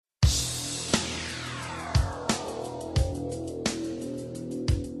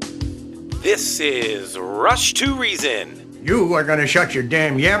This is Rush to Reason. You are going to shut your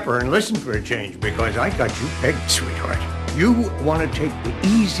damn yapper and listen for a change because I got you pegged, sweetheart. You want to take the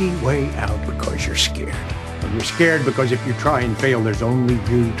easy way out because you're scared. Well, you're scared because if you try and fail, there's only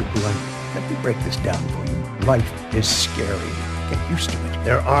you to blame. Let me break this down for you. Life is scary. Get used to it.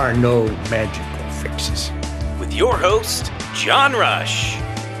 There are no magical fixes. With your host, John Rush.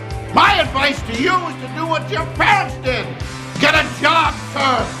 My advice to you is to do what your parents did. Get a job,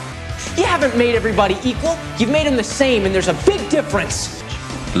 sir. You haven't made everybody equal. You've made them the same, and there's a big difference.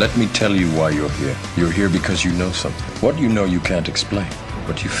 Let me tell you why you're here. You're here because you know something. What you know you can't explain,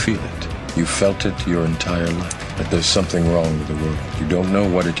 but you feel it. You felt it your entire life, that there's something wrong with the world. You don't know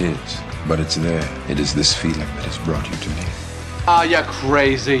what it is, but it's there. It is this feeling that has brought you to me. Are you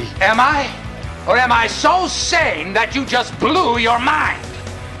crazy? Am I? Or am I so sane that you just blew your mind?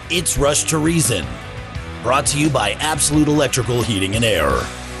 It's Rush to Reason, brought to you by Absolute Electrical Heating and Air,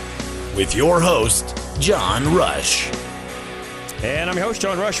 with your host, John Rush. And I'm your host,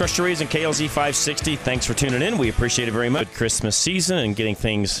 John Rush, Rush to Reason, KLZ 560. Thanks for tuning in. We appreciate it very much. Good Christmas season and getting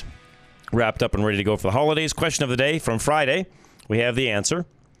things wrapped up and ready to go for the holidays. Question of the day from Friday. We have the answer.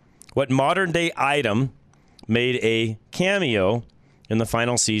 What modern-day item made a cameo in the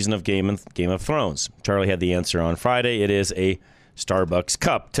final season of Game of Thrones? Charlie had the answer on Friday. It is a Starbucks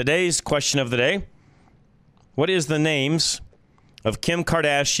cup. Today's question of the day. What is the names of Kim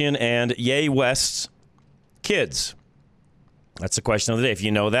Kardashian and Ye West's kids? That's the question of the day. If you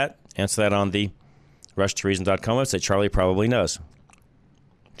know that, answer that on the rushtoreason.com website. Charlie probably knows.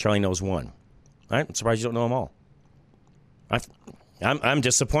 Charlie knows one. All right? I'm surprised you don't know them all. I'm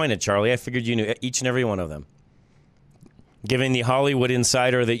disappointed, Charlie. I figured you knew each and every one of them. Given the Hollywood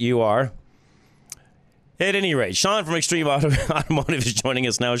insider that you are. At any rate, Sean from Extreme Automotive is joining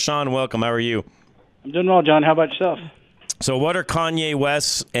us now. Sean, welcome. How are you? I'm doing well, John. How about yourself? So what are Kanye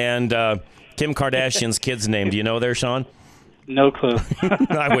West and Kim Kardashian's kids' name? Do you know there, Sean? No clue.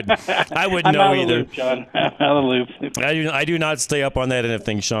 I wouldn't I'm know out either. Of the loop, John. I'm out of the loop. I do not stay up on that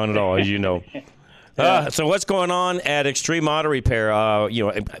anything, Sean, at all, as you know. So what's going on at Extreme Auto Repair?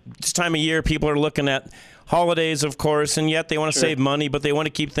 This time of year, people are looking at holidays, of course, and yet they want to save money, but they want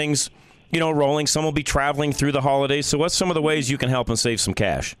to keep things, rolling. Some will be traveling through the holidays. So what's some of the ways you can help them save some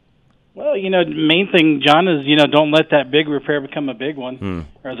cash? Well, the main thing, John, is, don't let that big repair become a big one,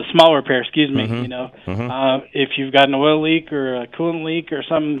 or the small repair, excuse me. If you've got an oil leak or a coolant leak or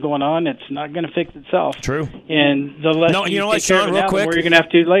something going on, it's not going to fix itself. True. And the less you take care of it now, the more you're going to have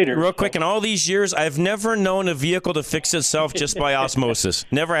to do later. Real quick, in all these years, I've never known a vehicle to fix itself just by osmosis.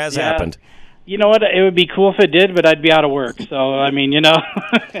 Never has happened. You know what? It would be cool if it did, but I'd be out of work. So, I mean,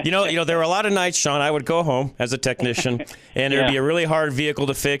 there were a lot of nights, Sean, I would go home as a technician, and it would be a really hard vehicle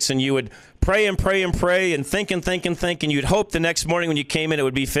to fix, and you would pray and pray and pray and think, and you'd hope the next morning when you came in it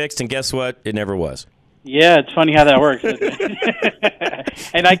would be fixed, and guess what? It never was. Yeah, it's funny how that works.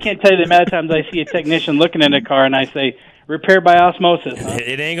 And I can't tell you the amount of times I see a technician looking at a car, and I say, repair by osmosis. Huh?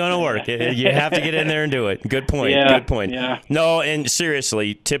 It ain't going to work. You have to get in there and do it. Good point. Yeah, good point. Yeah. No, and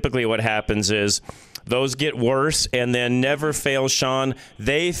seriously, typically what happens is those get worse and then never fail, Sean.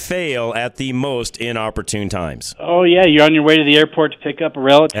 They fail at the most inopportune times. Oh, yeah. You're on your way to the airport to pick up a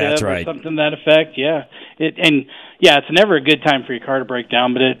relative or something to that effect. Yeah. It's never a good time for your car to break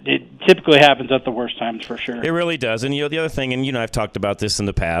down, but it typically happens at the worst times for sure. It really does. And, the other thing, and, I've talked about this in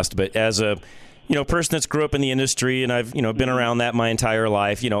the past, but as a person that's grew up in the industry, and I've, been around that my entire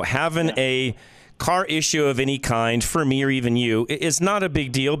life, having a car issue of any kind for me or even you is not a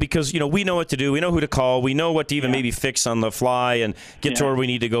big deal because, we know what to do. We know who to call. We know what to even maybe fix on the fly and get to where we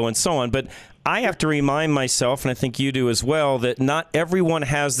need to go and so on. But I have to remind myself, and I think you do as well, that not everyone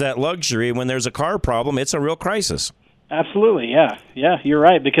has that luxury. When there's a car problem, it's a real crisis. Absolutely, yeah. Yeah, you're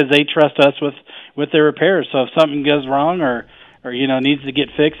right, because they trust us with their repairs. So if something goes wrong or needs to get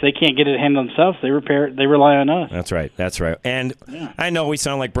fixed, they can't get it handled themselves. They repair it. They rely on us. That's right. And I know we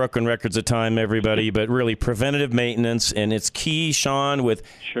sound like broken records at time, everybody, but really preventative maintenance, and it's key, Sean, with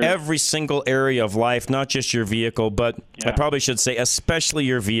every single area of life, not just your vehicle, but I probably should say especially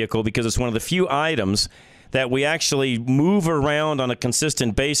your vehicle, because it's one of the few items that we actually move around on a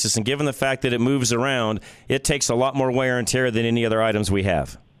consistent basis, and given the fact that it moves around, it takes a lot more wear and tear than any other items we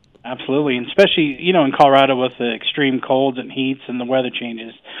have. Absolutely, and especially, in Colorado with the extreme colds and heats and the weather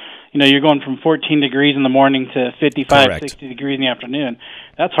changes. You're going from 14 degrees in the morning to 55, 60 degrees in the afternoon.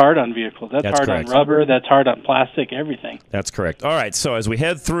 That's hard on vehicles. That's hard on rubber. That's hard on plastic, everything. That's correct. All right, so as we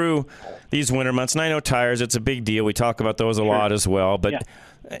head through these winter months, and I know tires, it's a big deal. We talk about those a lot as well. But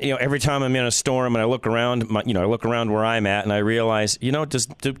every time I'm in a storm and I look around, I look around where I'm at, and I realize,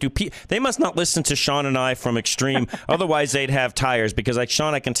 they must not listen to Sean and I from Extreme. Otherwise, they'd have tires. Because, like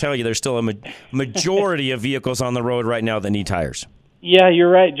Sean, I can tell you, there's still a majority of vehicles on the road right now that need tires. Yeah, you're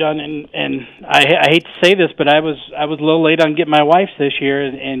right, John. And I hate to say this, but I was a little late on getting my wife's this year,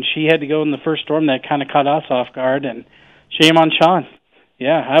 and she had to go in the first storm that kind of caught us off guard. And shame on Sean.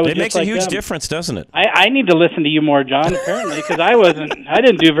 Yeah, I was. It makes a huge difference, doesn't it? I need to listen to you more, John. Apparently, because I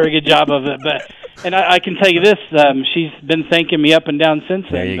didn't do a very good job of it. And I can tell you this: she's been thanking me up and down since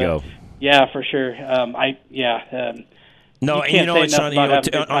then. There you go. Yeah, for sure. No, and you know what, Sean?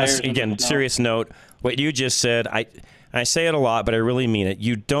 Again, serious note. What you just said, I say it a lot, but I really mean it.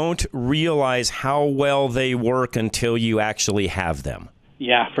 You don't realize how well they work until you actually have them.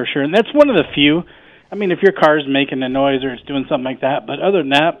 Yeah, for sure, and that's one of the few. I mean, if your car's making a noise or it's doing something like that, but other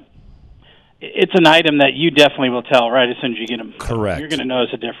than that, it's an item that you definitely will tell right as soon as you get them. Correct. You're going to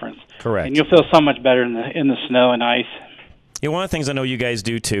notice a difference. Correct. And you'll feel so much better in the snow and ice. One of the things I know you guys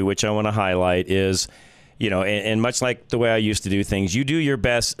do too, which I want to highlight, is and much like the way I used to do things, you do your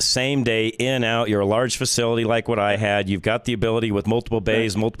best same day, in and out. You're a large facility like what I had. You've got the ability with multiple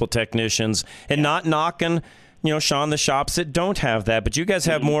bays, multiple technicians, and not knocking, Sean, the shops that don't have that. But you guys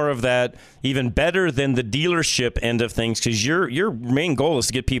have more of that, even better than the dealership end of things, because your main goal is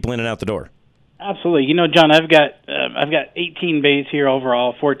to get people in and out the door. Absolutely. John, I've got 18 bays here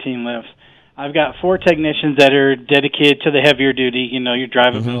overall, 14 lifts. I've got 4 technicians that are dedicated to the heavier duty, your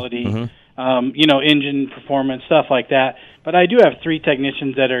drivability, engine performance, stuff like that. But I do have 3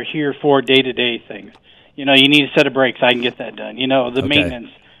 technicians that are here for day-to-day things. You need a set of brakes, I can get that done. Maintenance,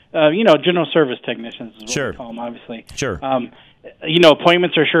 general service technicians is what we call them, obviously. Sure.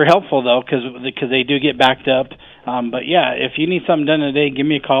 Appointments are sure helpful, though, because they do get backed up. But, yeah, if you need something done today, give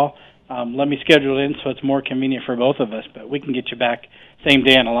me a call. Let me schedule it in so it's more convenient for both of us. But we can get you back same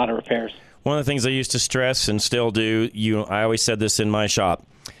day on a lot of repairs. One of the things I used to stress and still do, I always said this in my shop,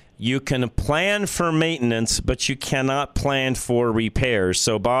 you can plan for maintenance, but you cannot plan for repairs.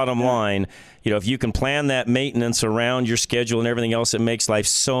 So bottom line, if you can plan that maintenance around your schedule and everything else, it makes life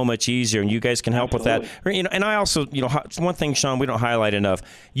so much easier, and you guys can help with that. And I also, one thing, Sean, we don't highlight enough.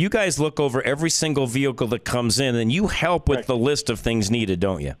 You guys look over every single vehicle that comes in, and you help with the list of things needed,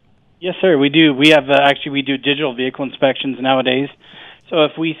 don't you? Yes, sir, we do. We have we do digital vehicle inspections nowadays. So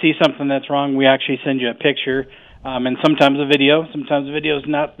if we see something that's wrong, we actually send you a picture. And sometimes a video. Sometimes the video is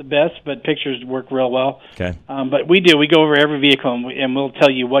not the best, but pictures work real well. Okay. But we do. We go over every vehicle, and we'll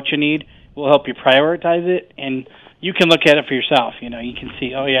tell you what you need. We'll help you prioritize it, and you can look at it for yourself. You can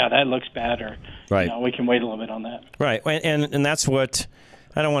see, oh, yeah, that looks bad, or we can wait a little bit on that. Right, and that's what –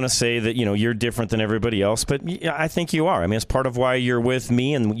 I don't want to say that, you're different than everybody else, but I think you are. I mean, it's part of why you're with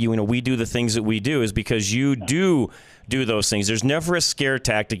me, and, we do the things that we do is because you do those things. There's never a scare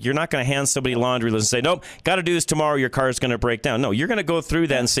tactic. You're not going to hand somebody a laundry list and say, nope, got to do this tomorrow, your car's going to break down. No, you're going to go through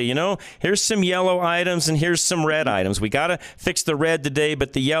that and say, here's some yellow items and here's some red items. We got to fix the red today,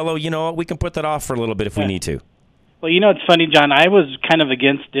 but the yellow, we can put that off for a little bit if we need to. Well, it's funny, John. I was kind of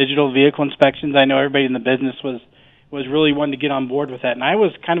against digital vehicle inspections. I know everybody in the business was really wanting to get on board with that, and I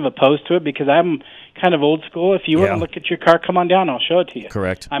was kind of opposed to it because I'm kind of old school. If you want to look at your car, come on down, I'll show it to you.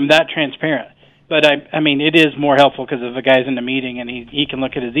 Correct. I'm that transparent. But, I mean, it is more helpful because if a guy's in a meeting and he can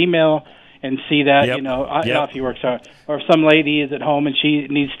look at his email and see that, off he works out. Or if some lady is at home and she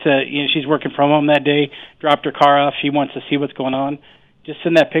needs to, she's working from home that day, dropped her car off, she wants to see what's going on, just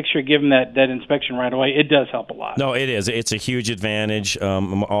send that picture, give them that inspection right away. It does help a lot. No, it is. It's a huge advantage.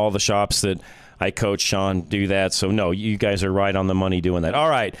 All the shops that I coach, Sean, do that. So, no, you guys are right on the money doing that. All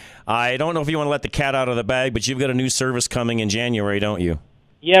right. I don't know if you want to let the cat out of the bag, but you've got a new service coming in January, don't you?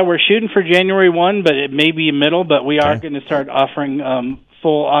 Yeah, we're shooting for January 1, but it may be a middle, but we are going to start offering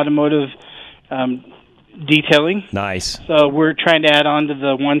full automotive detailing. Nice. So we're trying to add on to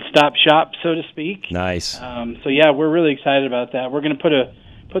the one-stop shop, so to speak. Nice. We're really excited about that. We're going to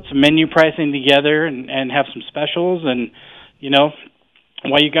put some menu pricing together and have some specials, and,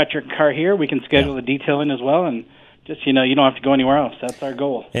 while you got your car here, we can schedule the detailing as well, and just, you don't have to go anywhere else. That's our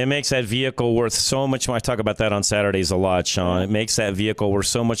goal. It makes that vehicle worth so much more. I talk about that on Saturdays a lot, Sean. It makes that vehicle worth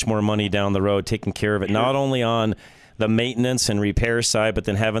so much more money down the road, taking care of it, not only on the maintenance and repair side, but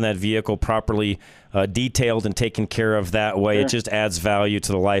then having that vehicle properly detailed and taken care of that way. It just adds value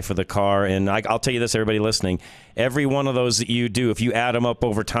to the life of the car. And I'll tell you this, everybody listening, every one of those that you do, if you add them up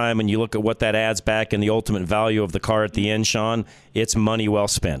over time and you look at what that adds back and the ultimate value of the car at the end, Sean, it's money well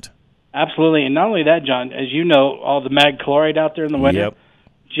spent. Absolutely. And not only that, John, as you know, all the mag chloride out there in the winter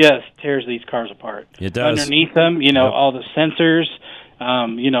just tears these cars apart. It does. Underneath them, all the sensors,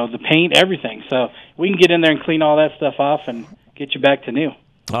 the paint, everything. So we can get in there and clean all that stuff off and get you back to new.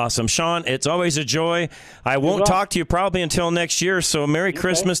 Awesome. Sean, it's always a joy. I won't talk to you probably until next year, so Merry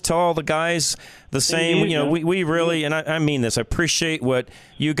Christmas. Tell all the guys the same. We really, and I mean this, I appreciate what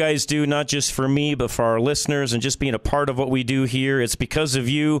you guys do, not just for me, but for our listeners and just being a part of what we do here. It's because of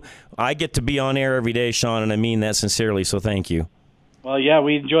you I get to be on air every day, Sean, and I mean that sincerely, so thank you. Well, yeah,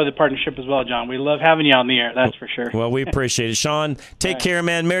 we enjoy the partnership as well, John. We love having you on the air, that's for sure. Well, we appreciate it. Sean, take care,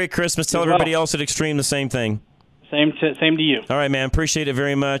 man. Merry Christmas. Tell everybody else at Extreme the same thing. Same to you. All right, man. Appreciate it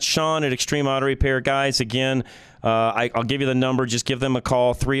very much. Sean at Extreme Auto Repair. Guys, again, I'll give you the number. Just give them a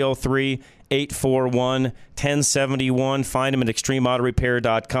call, 303-841-1071. Find them at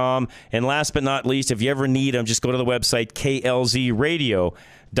extremeautorepair.com. And last but not least, if you ever need them, just go to the website, klzradio.com.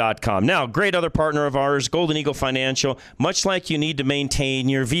 Now, great other partner of ours, Golden Eagle Financial. Much like you need to maintain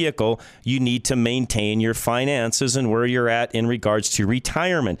your vehicle, you need to maintain your finances and where you're at in regards to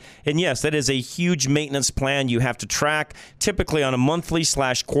retirement. And yes, that is a huge maintenance plan you have to track, typically on a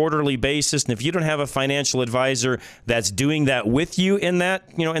monthly/quarterly basis. And if you don't have a financial advisor that's doing that with you in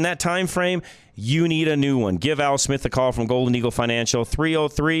that time frame, you need a new one. Give Al Smith a call from Golden Eagle Financial,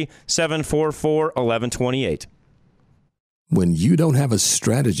 303-744-1128. When you don't have a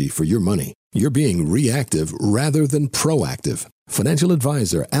strategy for your money, you're being reactive rather than proactive. Financial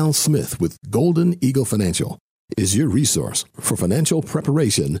advisor Al Smith with Golden Eagle Financial is your resource for financial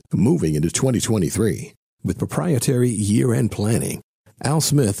preparation moving into 2023. With proprietary year-end planning, Al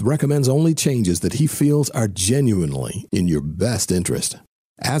Smith recommends only changes that he feels are genuinely in your best interest.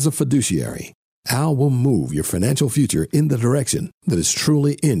 As a fiduciary, Al will move your financial future in the direction that is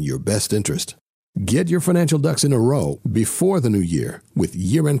truly in your best interest. Get your financial ducks in a row before the new year with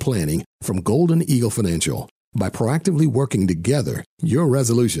year-end planning from Golden Eagle Financial. By proactively working together, your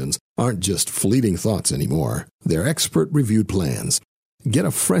resolutions aren't just fleeting thoughts anymore. They're expert-reviewed plans. Get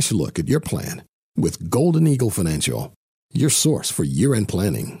a fresh look at your plan with Golden Eagle Financial, your source for year-end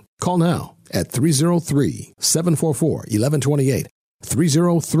planning. Call now at 303-744-1128,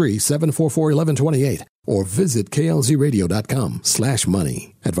 303-744-1128, or visit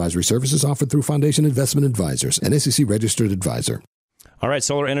klzradio.com/money. Advisory services offered through Foundation Investment Advisors, an SEC-registered advisor. All right,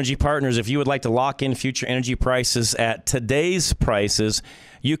 Solar Energy Partners, if you would like to lock in future energy prices at today's prices,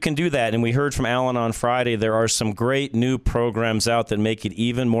 you can do that. And we heard from Alan on Friday, there are some great new programs out that make it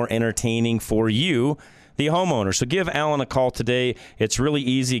even more entertaining for you, the homeowner. So give Alan a call today. It's really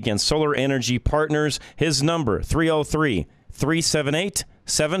easy. Again, Solar Energy Partners, his number,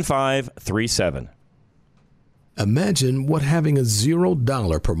 303-378-7537. Imagine what having a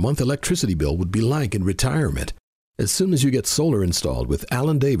 $0 per month electricity bill would be like in retirement. As soon as you get solar installed with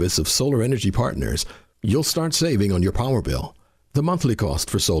Alan Davis of Solar Energy Partners, you'll start saving on your power bill. The monthly cost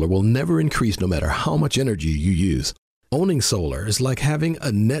for solar will never increase no matter how much energy you use. Owning solar is like having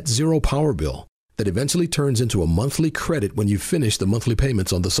a net zero power bill that eventually turns into a monthly credit when you finish the monthly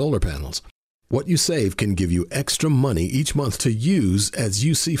payments on the solar panels. What you save can give you extra money each month to use as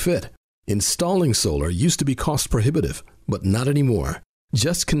you see fit. Installing solar used to be cost prohibitive, but not anymore.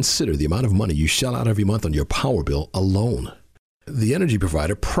 Just consider the amount of money you shell out every month on your power bill alone. The energy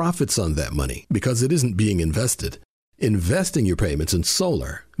provider profits on that money because it isn't being invested. Investing your payments in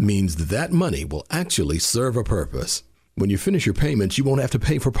solar means that money will actually serve a purpose. When you finish your payments, you won't have to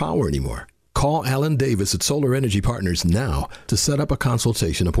pay for power anymore. Call Alan Davis at Solar Energy Partners now to set up a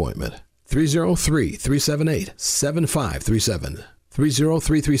consultation appointment. 303-378-7537.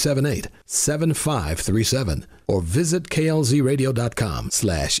 303-378-7537 or visit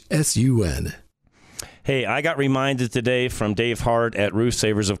klzradio.com/sun. Hey, I got reminded today from Dave Hart at Roof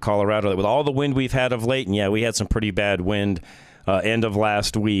Savers of Colorado that with all the wind we've had of late, and yeah, we had some pretty bad wind end of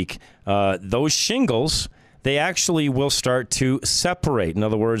last week, those shingles, they actually will start to separate. In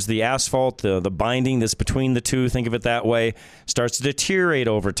other words, the asphalt, the binding that's between the two, think of it that way, starts to deteriorate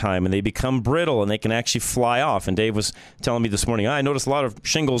over time, and they become brittle, and they can actually fly off. And Dave was telling me this morning, I noticed a lot of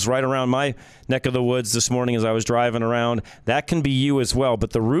shingles right around my neck of the woods this morning as I was driving around. That can be you as well.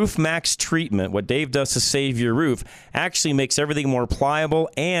 But the Roof Max treatment, what Dave does to save your roof, actually makes everything more pliable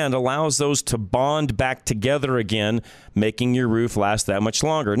and allows those to bond back together again, making your roof last that much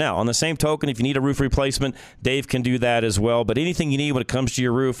longer. Now, on the same token, if you need a roof replacement, Dave can do that as well. But anything you need when it comes to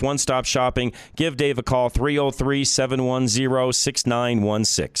your roof, one-stop shopping, give Dave a call,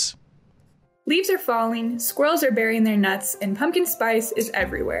 303-710-6916. Leaves are falling, squirrels are burying their nuts, and pumpkin spice is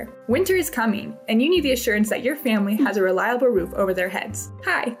everywhere. Winter is coming, and you need the assurance that your family has a reliable roof over their heads.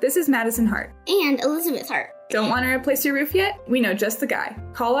 Hi, this is Madison Hart. And Elizabeth Hart. Don't want to replace your roof yet? We know just the guy.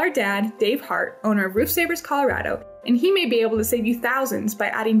 Call our dad, Dave Hart, owner of Roof Savers Colorado, and he may be able to save you thousands by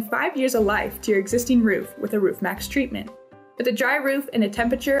adding 5 years of life to your existing roof with a Roof Max treatment. With a dry roof and a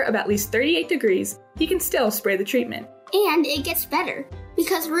temperature of at least 38 degrees, he can still spray the treatment. And it gets better.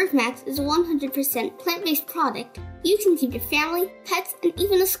 Because RoofMax is a 100% plant-based product, you can keep your family, pets, and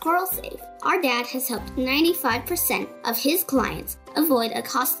even a squirrel safe. Our dad has helped 95% of his clients avoid a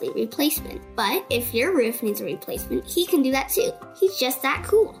costly replacement. But if your roof needs a replacement, he can do that too. He's just that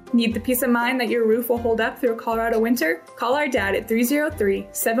cool. Need the peace of mind that your roof will hold up through a Colorado winter? Call our dad at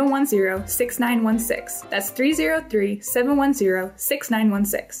 303-710-6916. That's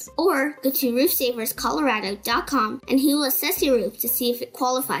 303-710-6916. Or go to roofsaverscolorado.com and he will assess your roof to see if it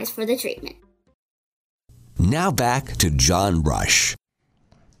qualifies for the treatment. Now back to John Rush.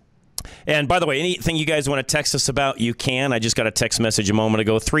 And by the way, anything you guys want to text us about, you can. I just got a text message a moment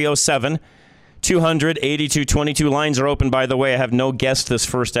ago, 307-200-8222. Lines are open, by the way. I have no guest this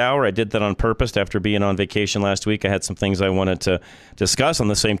first hour. I did that on purpose after being on vacation last week. I had some things I wanted to discuss. On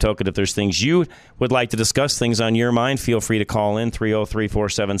the same token, if there's things you would like to discuss, things on your mind, feel free to call in,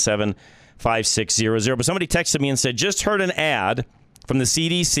 303-477-5600. But somebody texted me and said, just heard an ad from the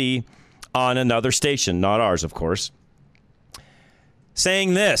CDC on another station, not ours, of course,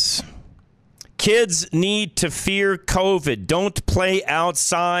 saying this: kids need to fear COVID. Don't play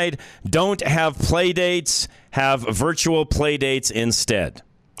outside. Don't have play dates. Have virtual play dates instead.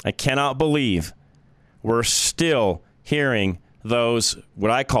 I cannot believe we're still hearing those,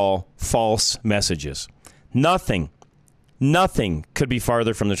 what I call, false messages. Nothing could be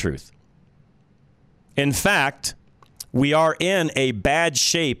farther from the truth. In fact, we are in a bad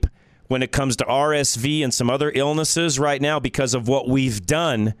shape when it comes to RSV and some other illnesses right now because of what we've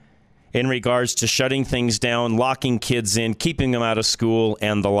done in regards to shutting things down, locking kids in, keeping them out of school,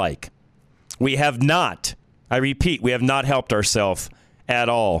 and the like. We have not, I repeat, we have not helped ourselves at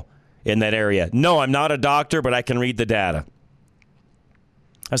all in that area. No, I'm not a doctor, but I can read the data.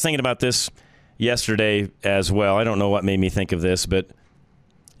 I was thinking about this yesterday as well. I don't know what made me think of this, but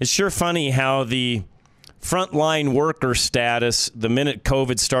it's sure funny how the frontline worker status, the minute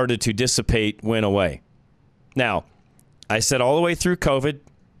COVID started to dissipate, went away. Now, I said all the way through COVID,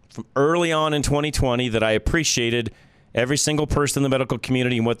 from early on in 2020, that I appreciated every single person in the medical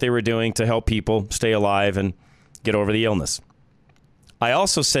community and what they were doing to help people stay alive and get over the illness. I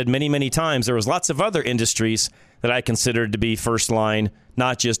also said many, many times there was lots of other industries that I considered to be first line,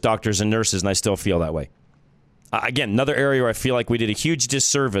 not just doctors and nurses, and I still feel that way. Again, another area where I feel like we did a huge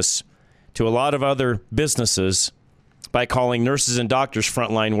disservice to a lot of other businesses by calling nurses and doctors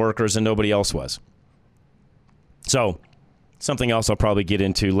frontline workers and nobody else was. So, something else I'll probably get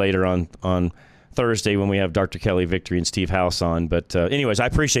into later on Thursday when we have Dr. Kelly Victory and Steve House on. But anyways, I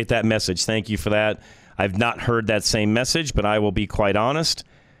appreciate that message. Thank you for that. I've not heard that same message, but I will be quite honest.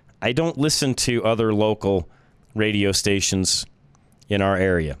 I don't listen to other local radio stations in our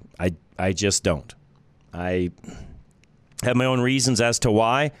area. I just don't. I have my own reasons as to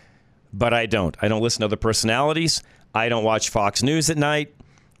why, but I don't. I don't listen to other personalities. I don't watch Fox News at night.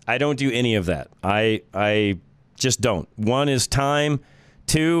 I don't do any of that. I just don't. One is time.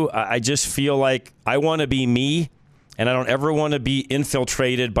 Two, I just feel like I want to be me, and I don't ever want to be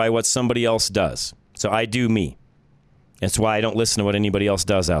infiltrated by what somebody else does. So I do me. That's why I don't listen to what anybody else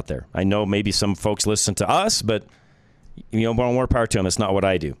does out there. I know maybe some folks listen to us, but more power to them. It's not what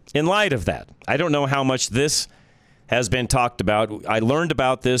I do. In light of that, I don't know how much this has been talked about. I learned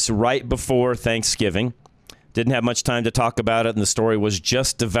about this right before Thanksgiving. Didn't have much time to talk about it, and the story was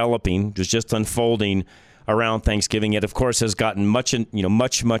just developing, it was just unfolding around Thanksgiving. It, of course, has gotten much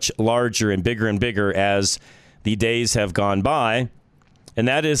larger and bigger as the days have gone by. And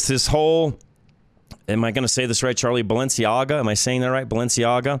that is this whole, am I going to say this right, Charlie? Balenciaga? Am I saying that right?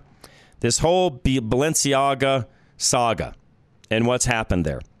 Balenciaga? This whole Balenciaga saga and what's happened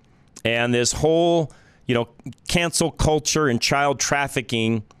there. And this whole cancel culture and child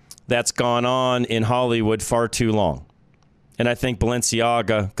trafficking that's gone on in Hollywood far too long. And I think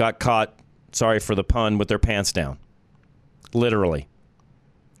Balenciaga got caught, sorry for the pun, with their pants down. Literally.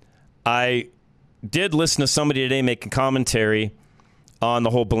 I did listen to somebody today make a commentary on the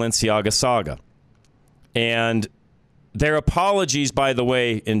whole Balenciaga saga. And their apologies, by the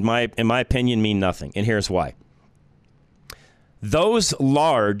way, in my opinion, mean nothing. And here's why. Those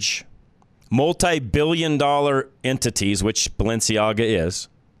large multi-billion-dollar entities, which Balenciaga is.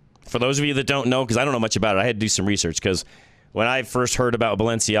 For those of you that don't know, because I don't know much about it, I had to do some research, because when I first heard about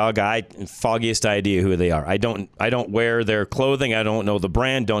Balenciaga, I had the foggiest idea who they are. I don't wear their clothing. I don't know the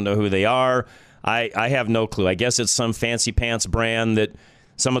brand, don't know who they are. I have no clue. I guess it's some fancy pants brand that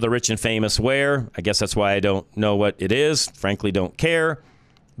some of the rich and famous wear. I guess that's why I don't know what it is. Frankly, don't care.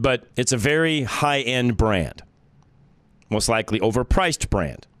 But it's a very high-end brand. Most likely overpriced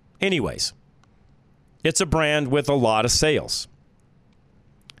brand. Anyways, it's a brand with a lot of sales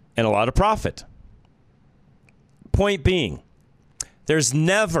and a lot of profit. Point being, there's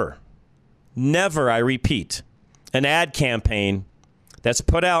never, I repeat, an ad campaign that's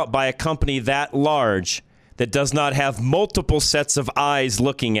put out by a company that large that does not have multiple sets of eyes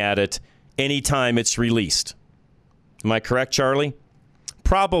looking at it anytime it's released. Am I correct, Charlie?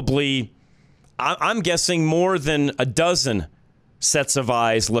 Probably, I'm guessing more than a dozen sets of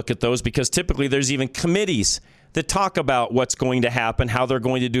eyes look at those, because typically there's even committees that talk about what's going to happen, how they're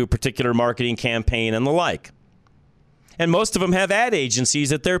going to do a particular marketing campaign and the like. And most of them have ad agencies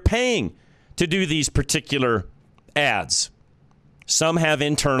that they're paying to do these particular ads. Some have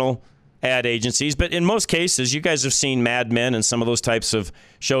internal ad agencies, but in most cases, you guys have seen Mad Men and some of those types of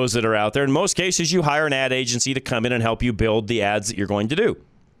shows that are out there. In most cases, you hire an ad agency to come in and help you build the ads that you're going to do.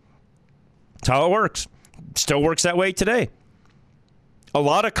 That's how it works. Still works that way today. A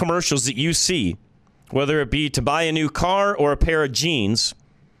lot of commercials that you see, whether it be to buy a new car or a pair of jeans,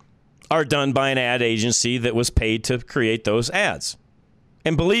 are done by an ad agency that was paid to create those ads.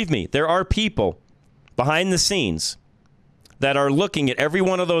 And believe me, there are people behind the scenes that are looking at every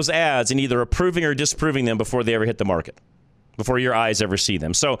one of those ads and either approving or disapproving them before they ever hit the market, before your eyes ever see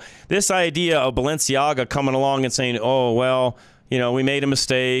them. So this idea of Balenciaga coming along and saying, oh, well, we made a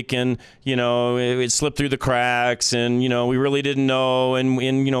mistake and, it slipped through the cracks and, we really didn't know and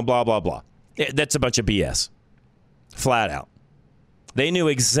blah, blah, blah. That's a bunch of BS. Flat out. They knew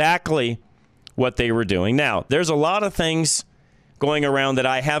exactly what they were doing. Now, there's a lot of things going around that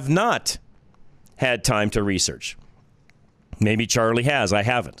I have not had time to research. Maybe Charlie has. I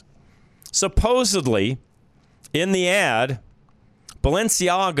haven't. Supposedly, in the ad,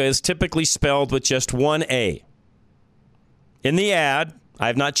 Balenciaga is typically spelled with just one A. In the ad, I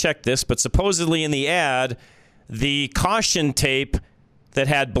have not checked this, but supposedly in the ad, the caution tape that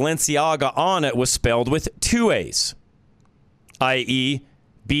had Balenciaga on it was spelled with two A's, i.e.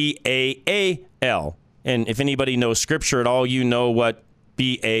 B-A-A-L. And if anybody knows Scripture at all, you know what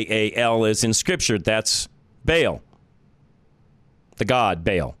B-A-A-L is in Scripture. That's Baal. The god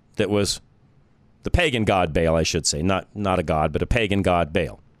Baal. That was the pagan god Baal, I should say. Not a god, but a pagan god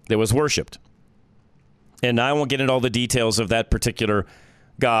Baal that was worshipped. And I won't get into all the details of that particular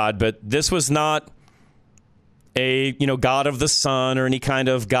god, but this was not a god of the sun or any kind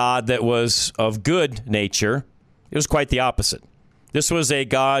of god that was of good nature. It was quite the opposite. This was a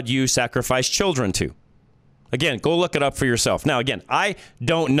god you sacrificed children to. Again, go look it up for yourself. Now, again, I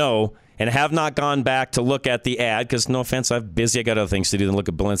don't know and have not gone back to look at the ad because, no offense, I'm busy. I got other things to do than look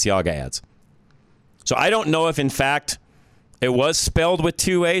at Balenciaga ads. So I don't know if, in fact, it was spelled with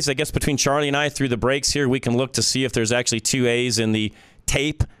two A's. I guess between Charlie and I, through the breaks here, we can look to see if there's actually two A's in the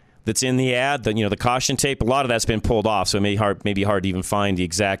tape that's in the ad, the caution tape. A lot of that's been pulled off, so it may be hard to even find the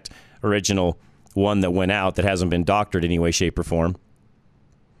exact original one that went out that hasn't been doctored in any way, shape, or form.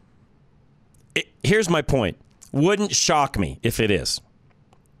 Here's my point. Wouldn't shock me if it is.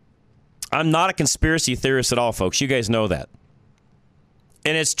 I'm not a conspiracy theorist at all, folks. You guys know that.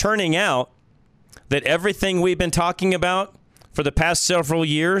 And it's turning out that everything we've been talking about for the past several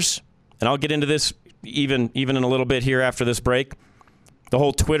years, and I'll get into this even in a little bit here after this break, the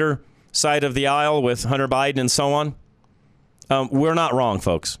whole Twitter side of the aisle with Hunter Biden and so on, we're not wrong,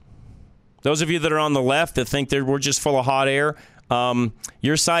 folks. Those of you that are on the left that think that we're just full of hot air,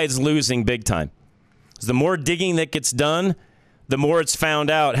 your side's losing big time. The more digging that gets done, the more it's found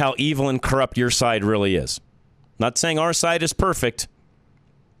out how evil and corrupt your side really is. Not saying our side is perfect,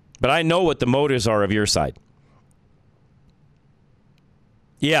 but I know what the motives are of your side.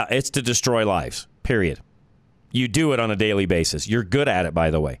 Yeah, it's to destroy lives, period. You do it on a daily basis. You're good at it,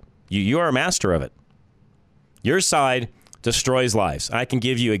 by the way. You are a master of it. Your side destroys lives. I can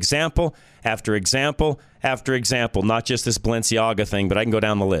give you example after example after example, not just this Balenciaga thing, but I can go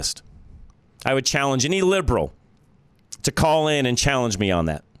down the list. I would challenge any liberal to call in and challenge me on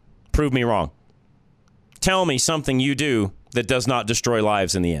that. Prove me wrong. Tell me something you do that does not destroy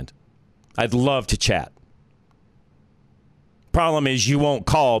lives in the end. I'd love to chat. Problem is you won't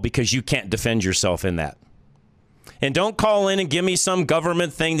call because you can't defend yourself in that. And don't call in and give me some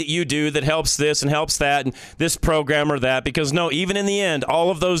government thing that you do that helps this and helps that and this program or that, because no, even in the end, all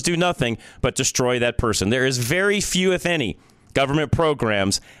of those do nothing but destroy that person. There is very few, if any, government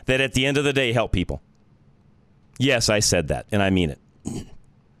programs that at the end of the day help people. Yes, I said that, and I mean it.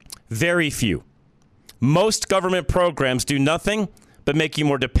 Very few. Most government programs do nothing but make you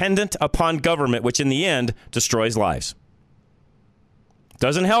more dependent upon government, which in the end destroys lives.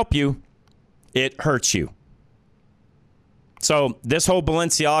 Doesn't help you. It hurts you. So this whole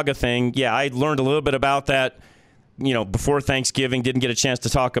Balenciaga thing, yeah, I learned a little bit about that, before Thanksgiving. Didn't get a chance to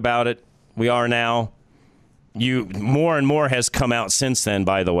talk about it. We are now. More and more has come out since then,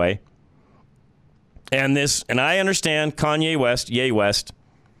 by the way. And I understand Kanye West, Ye West,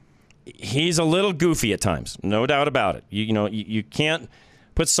 he's a little goofy at times, no doubt about it. You can't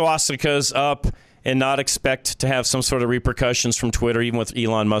put swastikas up and not expect to have some sort of repercussions from Twitter, even with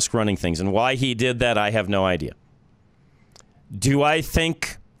Elon Musk running things. And why he did that, I have no idea. Do I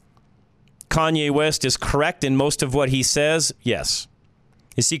think Kanye West is correct in most of what he says? Yes.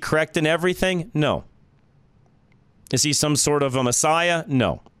 Is he correct in everything? No. Is he some sort of a messiah?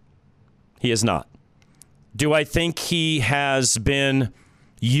 No. He is not. Do I think he has been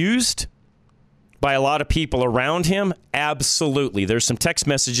used by a lot of people around him? Absolutely. There's some text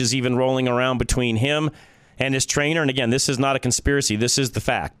messages even rolling around between him and his trainer. And again, this is not a conspiracy. This is the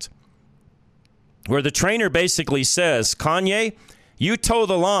fact. Where the trainer basically says, Kanye, you toe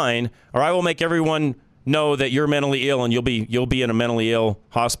the line or I will make everyone know that you're mentally ill and you'll be in a mentally ill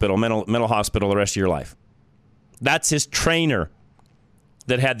hospital, mental hospital the rest of your life. That's his trainer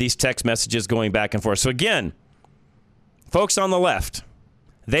that had these text messages going back and forth. So again, folks on the left,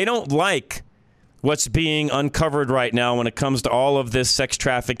 they don't like what's being uncovered right now when it comes to all of this sex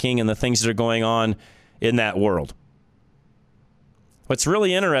trafficking and the things that are going on in that world. What's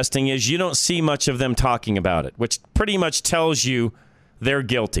really interesting is you don't see much of them talking about it, which pretty much tells you they're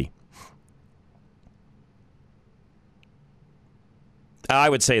guilty. I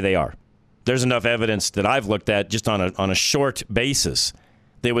would say they are. There's enough evidence that I've looked at just on a short basis.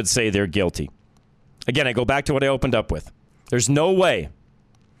 They would say they're guilty. Again, I go back to what I opened up with. There's no way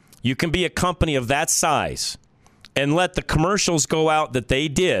you can be a company of that size and let the commercials go out that they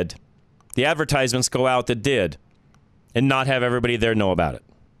did, the advertisements go out that did, and not have everybody there know about it.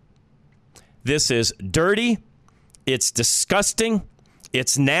 This is dirty. It's disgusting.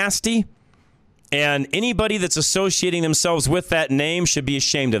 It's nasty. And anybody that's associating themselves with that name should be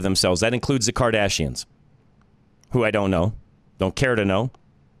ashamed of themselves. That includes the Kardashians, who I don't know, don't care to know.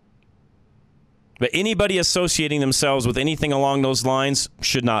 But anybody associating themselves with anything along those lines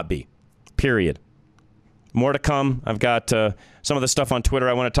should not be, period. More to come. I've got some of the stuff on Twitter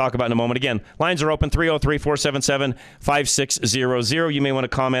I want to talk about in a moment. Again, lines are open, 303-477-5600. You may want to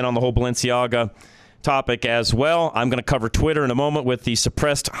comment on the whole Balenciaga topic as well. I'm going to cover Twitter in a moment with the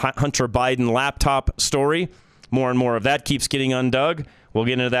suppressed Hunter Biden laptop story. More and more of that keeps getting undug. We'll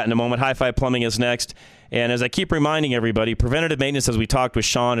get into that in a moment. High Five Plumbing is next. And as I keep reminding everybody, preventative maintenance, as we talked with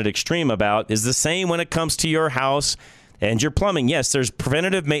Sean at Extreme about, is the same when it comes to your house and your plumbing. Yes, there's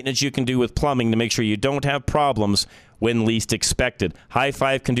preventative maintenance you can do with plumbing to make sure you don't have problems when least expected. High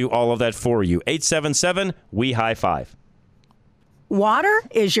Five can do all of that for you. 877-WE-HIGH-FIVE. Water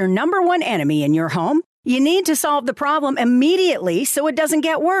is your number one enemy in your home. You need to solve the problem immediately so it doesn't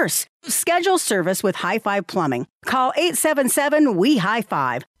get worse. Schedule service with High Five Plumbing. Call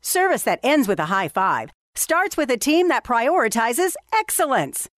 877-WE-HIGH-FIVE. Service that ends with a high five. Starts with a team that prioritizes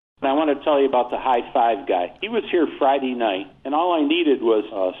excellence. I want to tell you about the High Five guy. He was here Friday night, and all I needed was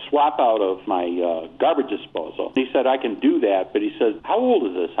a swap out of my garbage disposal. He said, I can do that, but he says, how old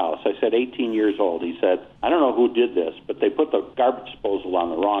is this house? I said, 18 years old. He said, I don't know who did this, but they put the garbage disposal on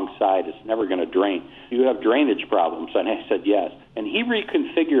the wrong side. It's never going to drain. You have drainage problems. And I said, yes. And he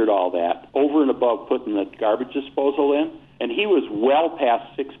reconfigured all that over and above putting the garbage disposal in. And he was well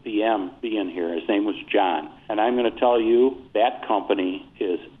past 6 p.m. being here. His name was John. And I'm going to tell you, that company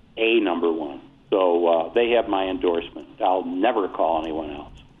is number one. So they have my endorsement. I'll never call anyone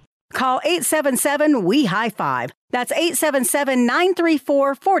else. Call 877-WE-HIGH-FIVE. That's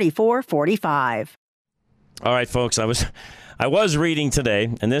 877-934-4445. All right, folks, I was reading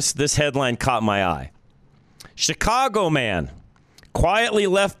today, and this headline caught my eye. Chicago man quietly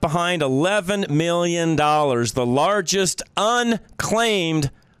left behind $11 million, the largest unclaimed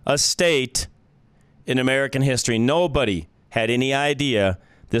estate in American history. Nobody had any idea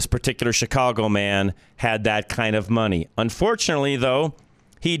this particular Chicago man had that kind of money. Unfortunately, though,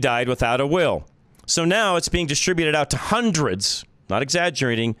 he died without a will. So now it's being distributed out to hundreds, not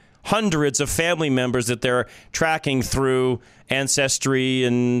exaggerating, hundreds of family members that they're tracking through Ancestry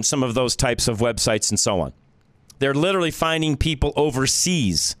and some of those types of websites and so on. They're literally finding people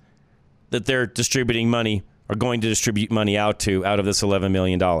overseas that they're distributing money or going to distribute money out of this $11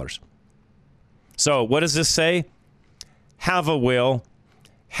 million. So what does this say? Have a will.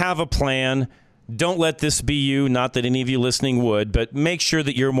 Have a plan. Don't let this be you. Not that any of you listening would, but make sure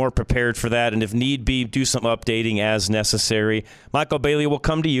that you're more prepared for that. And if need be, do some updating as necessary. Michael Bailey will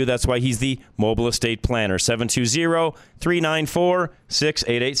come to you. That's why he's the mobile estate planner.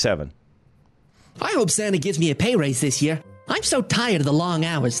 720-394-6887. I hope Santa gives me a pay raise this year. I'm so tired of the long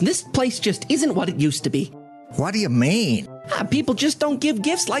hours. This place just isn't what it used to be. What do you mean? People just don't give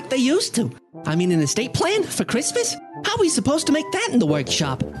gifts like they used to. I mean, an estate plan for Christmas? How we supposed to make that in the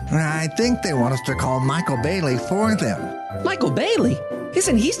workshop? I think they want us to call Michael Bailey for them. Michael Bailey?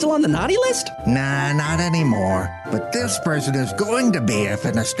 Isn't he still on the naughty list? Nah, not anymore. But this person is going to be if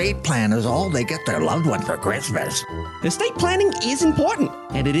an estate plan is all they get their loved one for Christmas. Estate planning is important,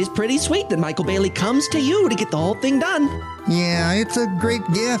 and it is pretty sweet that Michael Bailey comes to you to get the whole thing done. Yeah, it's a great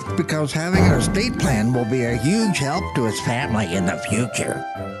gift because having an estate plan will be a huge help to his family in the future.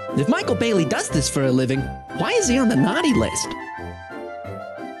 If Michael Bailey does this for a living, why is he on the naughty list?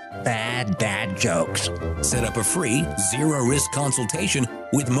 Bad dad jokes. Set up a free, zero-risk consultation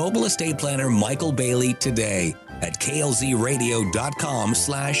with mobile estate planner Michael Bailey today at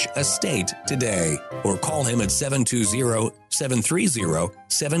klzradio.com/estate today, or call him at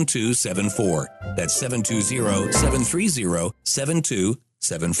 720-730-7274. That's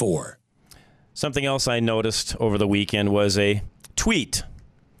 720-730-7274. Something else I noticed over the weekend was a tweet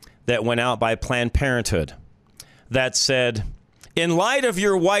that went out by Planned Parenthood that said, in light of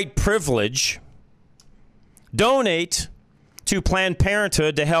your white privilege, donate to Planned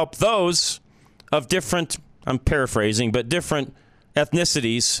Parenthood to help those of different, I'm paraphrasing, but different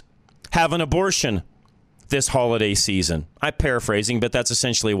ethnicities have an abortion this holiday season. I'm paraphrasing, but that's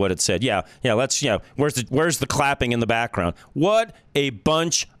essentially what it said. Where's the clapping in the background? What a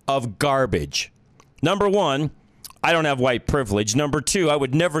bunch of garbage. Number one, I don't have white privilege. Number two, I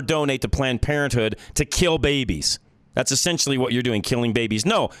would never donate to Planned Parenthood to kill babies. That's essentially what you're doing, killing babies.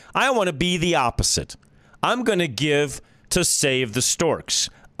 No, I want to be the opposite. I'm going to give to Save the Storks.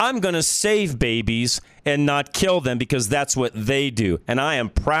 I'm going to save babies and not kill them because that's what they do. And I am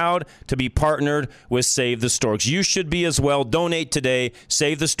proud to be partnered with Save the Storks. You should be as well. Donate today,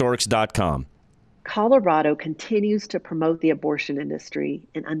 SaveTheStorks.com. Colorado continues to promote the abortion industry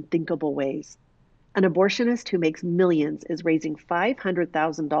in unthinkable ways. An abortionist who makes millions is raising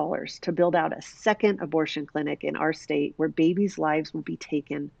 $500,000 to build out a second abortion clinic in our state where babies' lives will be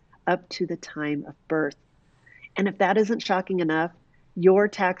taken up to the time of birth. And if that isn't shocking enough, your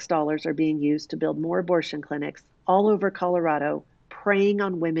tax dollars are being used to build more abortion clinics all over Colorado, preying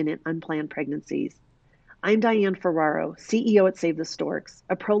on women in unplanned pregnancies. I'm Diane Ferraro, CEO at Save the Storks,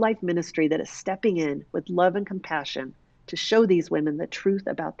 a pro-life ministry that is stepping in with love and compassion to show these women the truth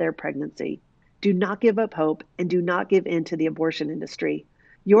about their pregnancy. Do not give up hope and do not give in to the abortion industry.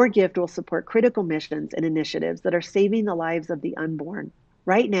 Your gift will support critical missions and initiatives that are saving the lives of the unborn.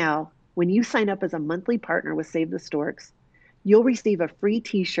 Right now, when you sign up as a monthly partner with Save the Storks, you'll receive a free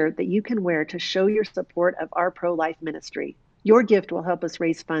t-shirt that you can wear to show your support of our pro-life ministry. Your gift will help us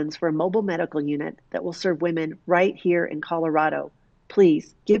raise funds for a mobile medical unit that will serve women right here in Colorado.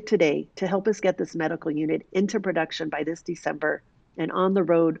 Please give today to help us get this medical unit into production by this December and on the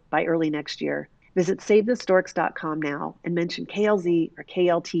road by early next year. Visit SaveTheStorks.com now and mention KLZ or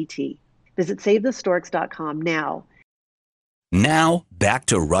KLTT. Visit SaveTheStorks.com now. Now, back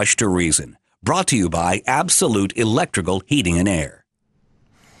to Rush to Reason, brought to you by Absolute Electrical Heating and Air.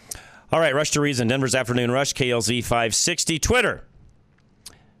 All right, Rush to Reason, Denver's Afternoon Rush, KLZ 560. Twitter.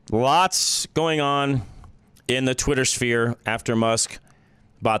 Lots going on in the Twitter sphere after Musk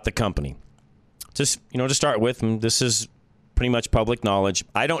bought the company. Just, to start with, this is pretty much public knowledge.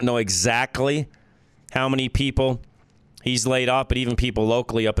 I don't know exactly how many people he's laid off, but even people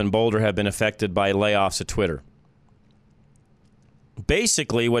locally up in Boulder have been affected by layoffs at Twitter.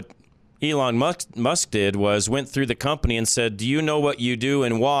 Basically, what Elon Musk did was went through the company and said, do you know what you do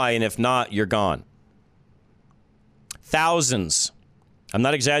and why? And if not, you're gone. Thousands. I'm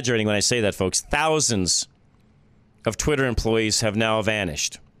not exaggerating when I say that, folks. Thousands of Twitter employees have now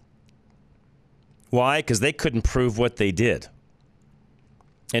vanished. Why? Because they couldn't prove what they did.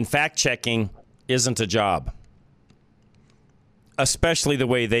 And fact-checking isn't a job. Especially the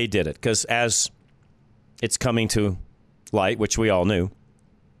way they did it. Because as it's coming to light, which we all knew,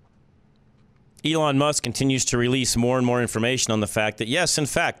 Elon Musk continues to release more and more information on the fact that, yes, in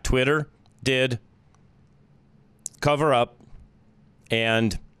fact, Twitter did cover up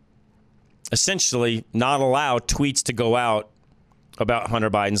and essentially not allow tweets to go out about Hunter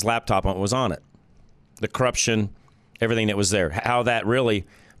Biden's laptop and what was on it. The corruption, everything that was there. How that really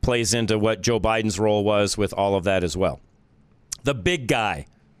plays into what Joe Biden's role was with all of that as well. The big guy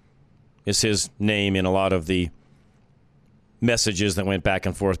is his name in a lot of the messages that went back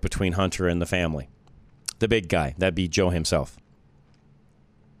and forth between Hunter and the family. The big guy. That'd be Joe himself.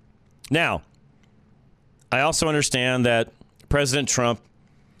 Now, I also understand that President Trump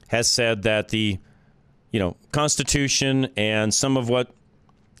has said that the, Constitution and some of what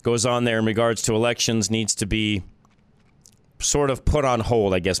goes on there in regards to elections needs to be sort of put on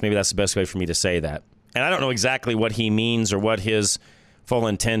hold, I guess. Maybe that's the best way for me to say that. And I don't know exactly what he means or what his full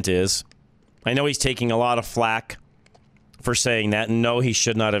intent is. I know he's taking a lot of flack for saying that. And no, he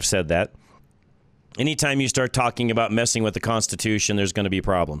should not have said that. Anytime you start talking about messing with the Constitution, there's going to be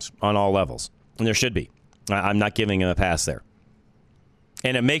problems on all levels. And there should be. I'm not giving him a pass there.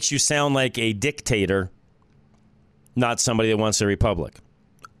 And it makes you sound like a dictator, not somebody that wants a republic.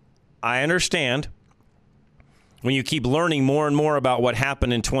 I understand when you keep learning more and more about what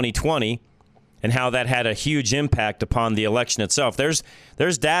happened in 2020 and how that had a huge impact upon the election itself. There's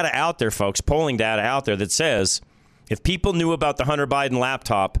data out there, folks, polling data out there that says if people knew about the Hunter Biden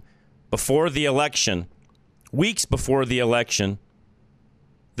laptop before the election, weeks before the election,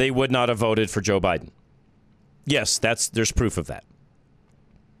 they would not have voted for Joe Biden. Yes, there's proof of that.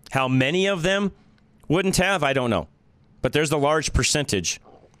 How many of them wouldn't have, I don't know. But there's a large percentage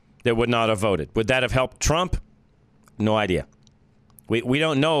that would not have voted. Would that have helped Trump? No idea. We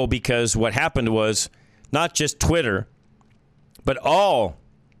don't know, because what happened was not just Twitter, but all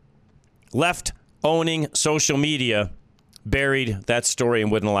left-owning social media buried that story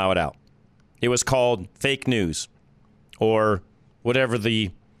and wouldn't allow it out. It was called fake news, or whatever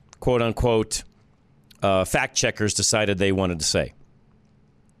the quote-unquote fact checkers decided they wanted to say.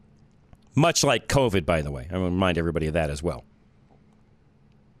 Much like COVID, by the way. I want to remind everybody of that as well.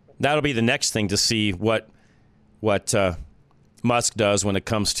 That'll be the next thing to see what Musk does when it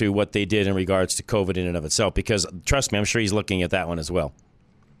comes to what they did in regards to COVID in and of itself, because trust me, I'm sure he's looking at that one as well.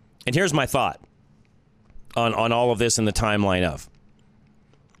 And here's my thought on all of this in the timeline of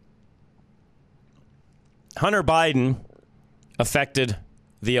Hunter Biden affected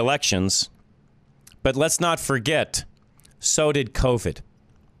the elections, but let's not forget, so did COVID.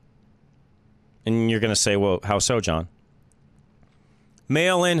 And you're going to say, well, how so, John?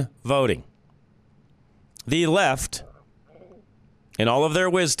 Mail-in voting. The left, in all of their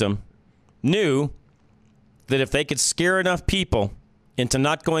wisdom, knew that if they could scare enough people into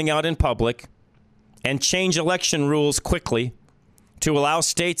not going out in public and change election rules quickly to allow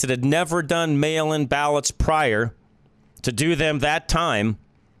states that had never done mail-in ballots prior to do them that time,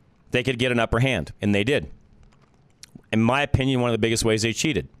 they could get an upper hand. And they did. In my opinion, one of the biggest ways they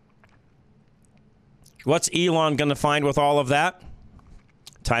cheated. What's Elon going to find with all of that?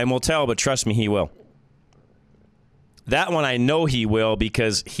 Time will tell, but trust me, he will. That one I know he will,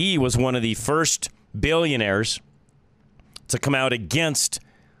 because he was one of the first billionaires to come out against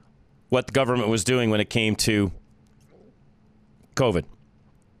what the government was doing when it came to COVID.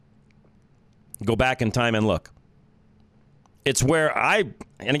 Go back in time and look. It's where and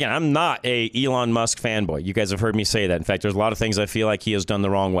again, I'm not a Elon Musk fanboy. You guys have heard me say that. In fact, there's a lot of things I feel like he has done the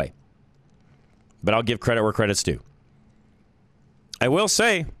wrong way. But I'll give credit where credit's due. I will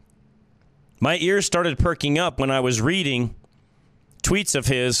say, my ears started perking up when I was reading tweets of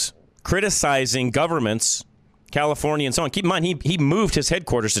his criticizing governments, California and so on. Keep in mind, he moved his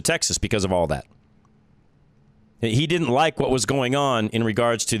headquarters to Texas because of all that. He didn't like what was going on in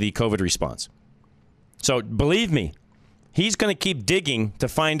regards to the COVID response. So believe me, he's going to keep digging to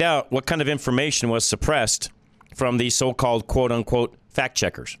find out what kind of information was suppressed from the so-called quote-unquote fact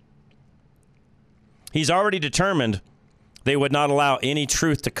checkers. He's already determined they would not allow any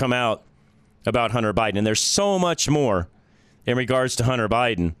truth to come out about Hunter Biden. And there's so much more in regards to Hunter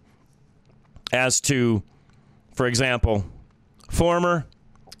Biden as to, for example, former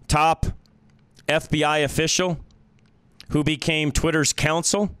top FBI official who became Twitter's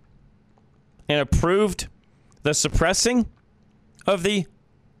counsel and approved the suppressing of the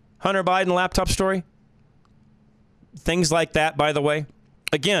Hunter Biden laptop story. Things like that, by the way.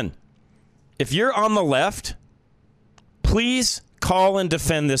 Again, if you're on the left, please call and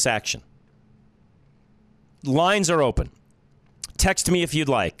defend this action. Lines are open. Text me if you'd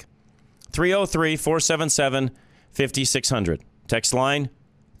like. 303-477-5600. Text line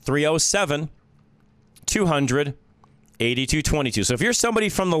 307-200-8222. So if you're somebody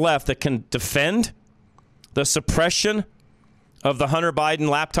from the left that can defend the suppression of the Hunter Biden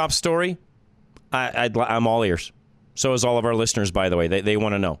laptop story, I'm all ears. So is all of our listeners, by the way. They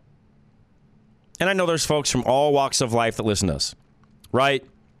want to know. And I know there's folks from all walks of life that listen to us. Right,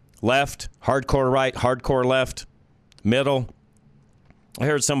 left, hardcore right, hardcore left, middle. I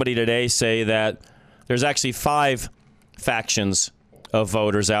heard somebody today say that there's actually 5 factions of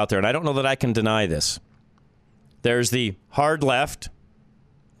voters out there, and I don't know that I can deny this. There's the hard left,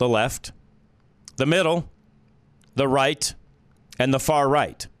 the middle, the right, and the far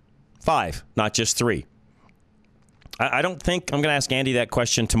right. 5, not just 3. I don't think I'm going to ask Andy that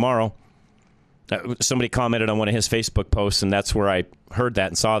question tomorrow. Somebody commented on one of his Facebook posts, and that's where I heard that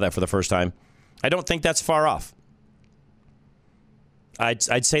and saw that for the first time. I don't think that's far off.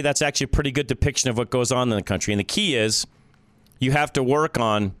 I'd say that's actually a pretty good depiction of what goes on in the country. And the key is you have to work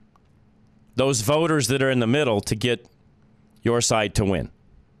on those voters that are in the middle to get your side to win.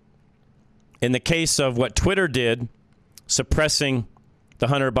 In the case of what Twitter did, suppressing the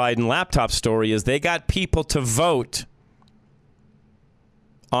Hunter Biden laptop story, is they got people to vote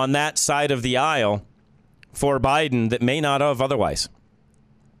on that side of the aisle for Biden that may not have otherwise.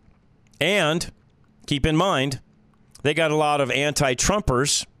 And keep in mind, they got a lot of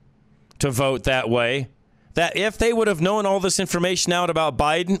anti-Trumpers to vote that way, that if they would have known all this information out about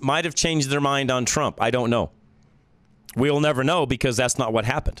Biden, might have changed their mind on Trump. I don't know. We'll never know because that's not what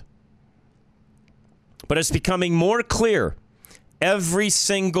happened. But it's becoming more clear every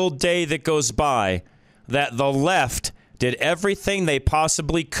single day that goes by that the left did everything they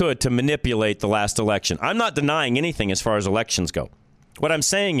possibly could to manipulate the last election. I'm not denying anything as far as elections go. What I'm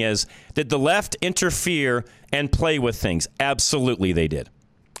saying is, did the left interfere and play with things? Absolutely they did.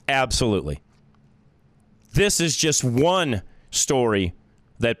 Absolutely. This is just one story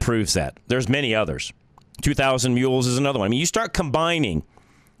that proves that. There's many others. 2,000 Mules is another one. I mean, you start combining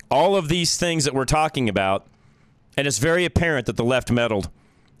all of these things that we're talking about, and it's very apparent that the left meddled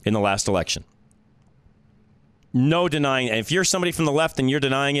in the last election. No denying. And if you're somebody from the left and you're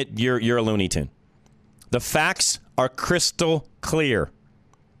denying it, you're a Looney Tune. The facts are crystal clear.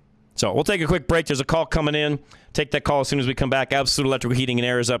 So we'll take a quick break. There's a call coming in. Take that call as soon as we come back. Absolute Electrical Heating and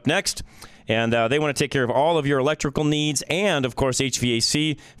Air is up next. And they want to take care of all of your electrical needs and, of course,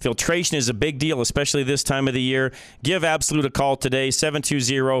 HVAC. Filtration is a big deal, especially this time of the year. Give Absolute a call today,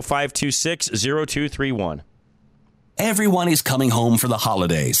 720-526-0231. Everyone is coming home for the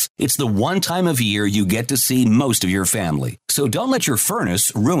holidays. It's the one time of year you get to see most of your family. So don't let your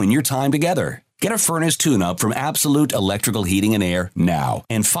furnace ruin your time together. Get a furnace tune-up from Absolute Electrical Heating and Air now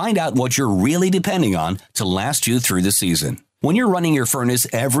and find out what you're really depending on to last you through the season. When you're running your furnace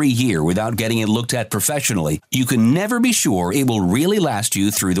every year without getting it looked at professionally, you can never be sure it will really last you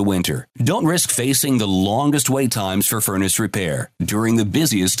through the winter. Don't risk facing the longest wait times for furnace repair during the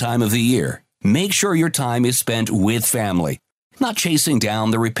busiest time of the year. Make sure your time is spent with family, not chasing down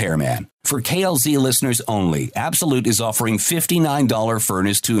the repairman. For KLZ listeners only, Absolute is offering $59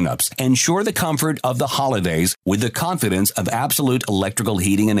 furnace tune-ups. Ensure the comfort of the holidays with the confidence of Absolute Electrical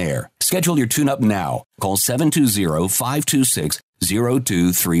Heating and Air. Schedule your tune-up now. Call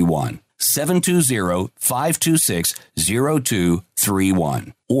 720-526-0231.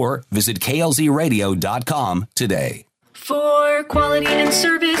 720-526-0231. Or visit klzradio.com today. For quality and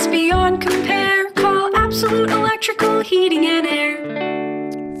service beyond compare, call Absolute Electrical Heating and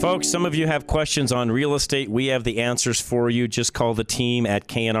Air. Folks, some of you have questions on real estate. We have the answers for you. Just call the team at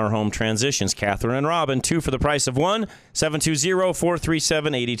K&R Home Transitions. Catherine and Robin, 2 for the price of 1,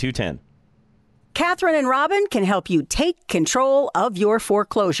 720-437-8210. Catherine and Robin can help you take control of your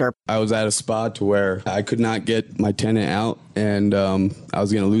foreclosure. I was at a spot to where I could not get my tenant out, and I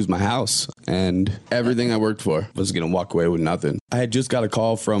was going to lose my house, and everything I worked for was going to walk away with nothing. I had just got a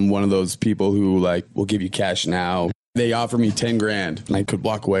call from one of those people who will give you cash now. They offered me $10,000 and I could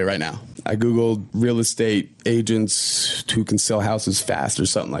walk away right now. I Googled real estate agents who can sell houses fast or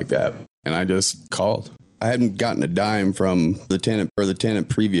something like that, and I just called. I hadn't gotten a dime from the tenant or the tenant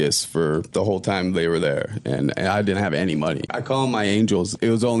previous for the whole time they were there, and I didn't have any money. I call them my angels. It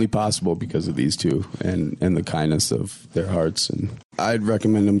was only possible because of these two and the kindness of their hearts. And I'd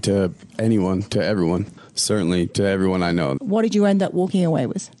recommend them to anyone, to everyone, certainly to everyone I know. What did you end up walking away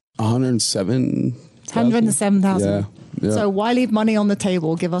with? $107,000. $107,000. Yeah. So why leave money on the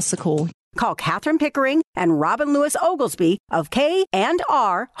table? Give us a call. Call Catherine Pickering and Robin Lewis Oglesby of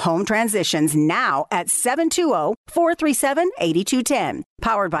K&R Home Transitions now at 720-437-8210.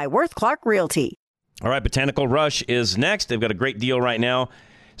 Powered by Worth Clark Realty. All right, Botanical Rush is next. They've got a great deal right now.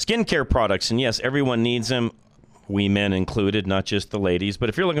 Skincare products, and yes, everyone needs them. We men included, not just the ladies. But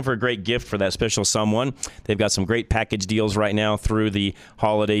if you're looking for a great gift for that special someone, they've got some great package deals right now through the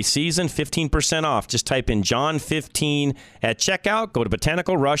holiday season. 15% off. Just type in John15 at checkout. Go to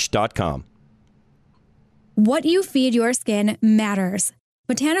botanicalrush.com. What you feed your skin matters.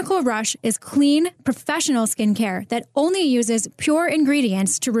 Botanical Rush is clean, professional skincare that only uses pure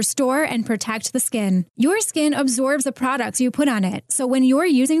ingredients to restore and protect the skin. Your skin absorbs the products you put on it, so when you're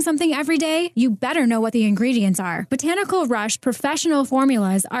using something every day, you better know what the ingredients are. Botanical Rush professional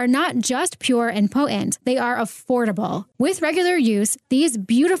formulas are not just pure and potent, they are affordable. With regular use, these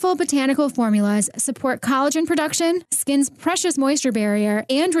beautiful botanical formulas support collagen production, skin's precious moisture barrier,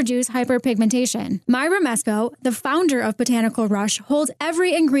 and reduce hyperpigmentation. Myra Mesko, the founder of Botanical Rush, holds every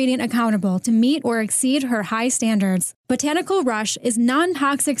every ingredient accountable to meet or exceed her high standards. Botanical Rush is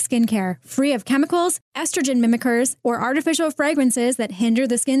non-toxic skincare, free of chemicals, estrogen mimickers, or artificial fragrances that hinder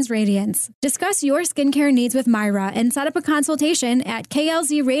the skin's radiance. Discuss your skincare needs with Myra and set up a consultation at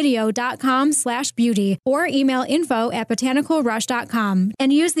klzradio.com/beauty or email info@botanicalrush.com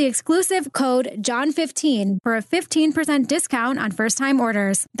and use the exclusive code JOHN15 for a 15% discount on first-time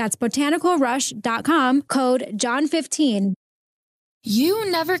orders. That's botanicalrush.com, code JOHN15. You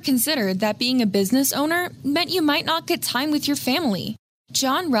never considered that being a business owner meant you might not get time with your family.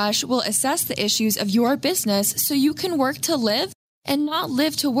 John Rush will assess the issues of your business so you can work to live and not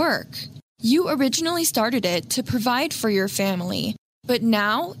live to work. You originally started it to provide for your family, but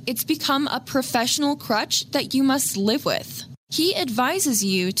now it's become a professional crutch that you must live with. He advises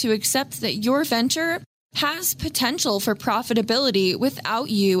you to accept that your venture has potential for profitability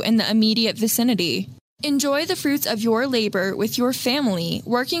without you in the immediate vicinity. Enjoy the fruits of your labor with your family,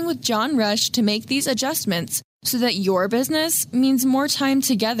 working with John Rush to make these adjustments so that your business means more time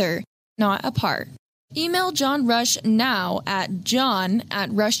together, not apart. Email John Rush now at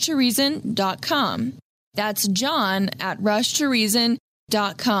john@rushtoreason.com. That's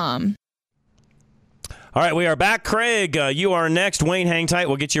john@rushtoreason.com. All right, we are back. Craig, you are next. Wayne, hang tight.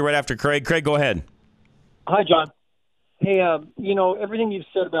 We'll get you right after Craig. Craig, go ahead. Hi, John. Hey, everything you've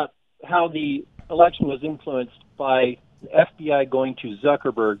said about how the election was influenced by the FBI going to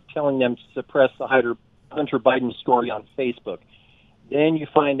Zuckerberg, telling them to suppress the Hunter Biden story on Facebook. Then you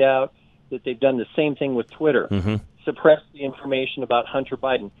find out that they've done the same thing with Twitter, suppress the information about Hunter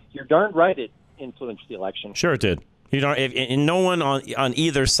Biden. You're darn right it influenced the election. Sure it did. And no one on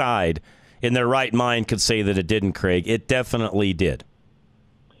either side in their right mind could say that it didn't, Craig. It definitely did.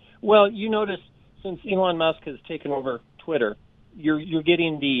 Well, you notice since Elon Musk has taken over Twitter, you're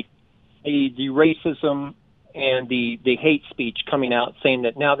getting the racism and the hate speech coming out, saying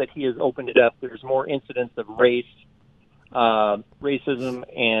that now that he has opened it up, there's more incidents of racism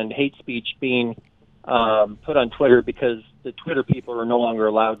and hate speech being put on Twitter because the Twitter people are no longer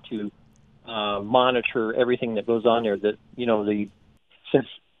allowed to monitor everything that goes on there.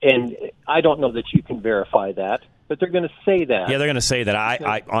 And I don't know that you can verify that, but they're going to say that. Yeah, they're going to say that.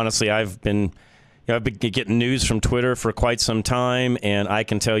 I honestly, I've been getting news from Twitter for quite some time, and I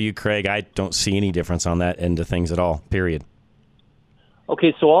can tell you, Craig, I don't see any difference on that end of things at all, period.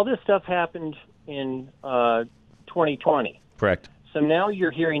 Okay, so all this stuff happened in 2020. Correct. So now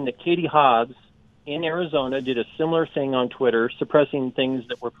you're hearing that Katie Hobbs in Arizona did a similar thing on Twitter, suppressing things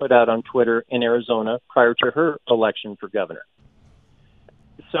that were put out on Twitter in Arizona prior to her election for governor.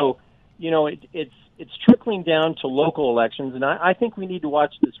 So, it's trickling down to local elections, and I think we need to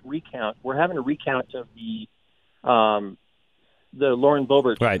watch this recount. We're having a recount of the Lauren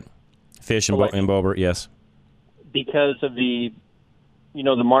Boebert. Right. Fish and Boebert, yes. Because of the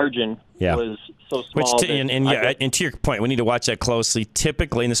margin was so small. And to your point, we need to watch that closely.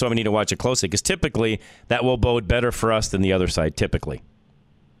 Typically, and this is why we need to watch it closely, because typically that will bode better for us than the other side, typically.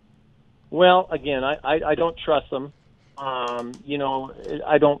 Well, again, I don't trust them.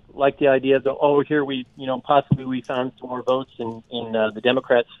 I don't like the idea that, here we found some more votes in the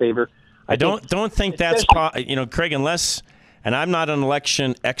Democrats' favor. I don't think that's, Craig, unless, and I'm not an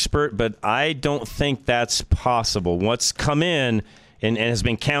election expert, but I don't think that's possible. What's come in and has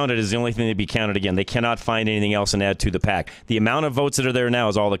been counted is the only thing to be counted again. They cannot find anything else and add to the pack. The amount of votes that are there now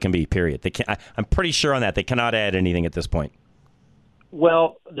is all that can be, period. I'm pretty sure on that. They cannot add anything at this point.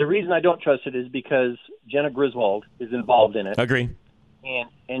 Well, the reason I don't trust it is because Jenna Griswold is involved in it. Agree.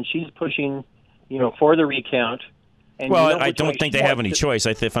 And she's pushing, for the recount. And I don't think they have any choice.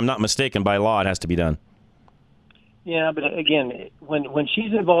 If I'm not mistaken, by law, it has to be done. Yeah, but again, when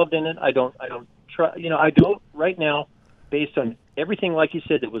she's involved in it, I don't trust. I don't right now, based on everything, like you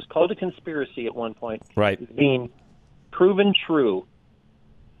said, that was called a conspiracy at one point, right, is being proven true,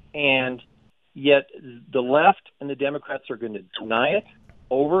 and yet the left and the Democrats are going to deny it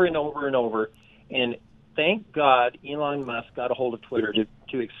over and over and over. And thank God Elon Musk got a hold of Twitter to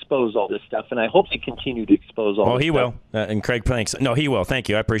expose all this stuff. And I hope they continue to expose all this stuff. Will. And Craig, thanks. No, he will. Thank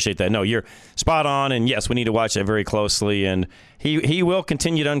you. I appreciate that. No, you're spot on. And yes, we need to watch that very closely. And he will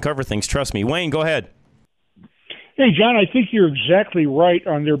continue to uncover things. Trust me. Wayne, go ahead. Hey, John, I think you're exactly right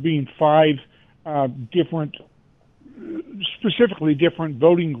on there being 5 specifically different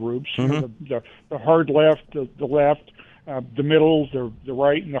voting groups, the hard left, the left, the middle, the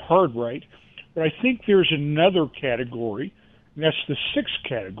right, and the hard right. But I think there's another category, and that's the 6th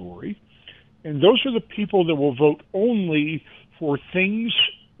category, and those are the people that will vote only for things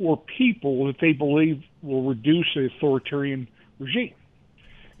or people that they believe will reduce the authoritarian regime,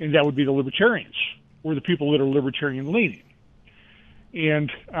 and that would be the libertarians, or the people that are libertarian-leaning.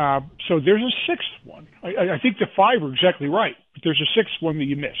 And so there's a sixth one. I think the five are exactly right, but there's a sixth one that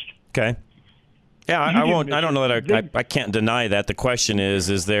you missed. Okay. Yeah, I won't. I don't know that I can't deny that. The question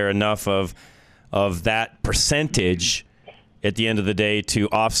is there enough of that percentage at the end of the day to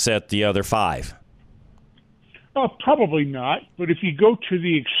offset the other five? Probably not. But if you go to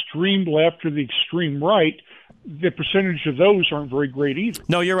the extreme left or the extreme right, the percentage of those aren't very great either.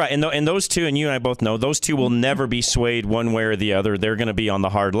 No, you're right. And those two, and you and I both know, those two will never be swayed one way or the other. They're going to be on the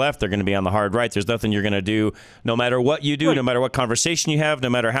hard left. They're going to be on the hard right. There's nothing you're going to do, no matter what you do, right. No matter what conversation you have,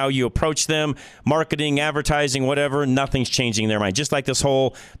 no matter how you approach them, marketing, advertising, whatever, nothing's changing their mind. Just like this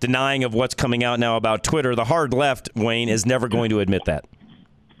whole denying of what's coming out now about Twitter, the hard left, Wayne, is never going to admit that.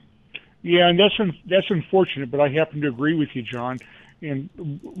 Yeah, and that's unfortunate, but I happen to agree with you, John.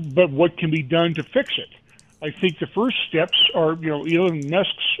 But what can be done to fix it? I think the first steps are, Elon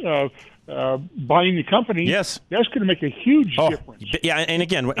Musk's buying the company. Yes, that's going to make a huge difference. Yeah, and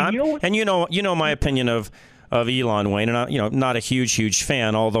again, you know my opinion of Elon, Wayne, and I'm not a huge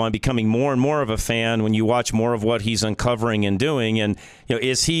fan. Although I'm becoming more and more of a fan when you watch more of what he's uncovering and doing. And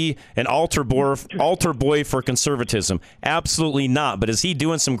is he an altar boy for conservatism? Absolutely not. But is he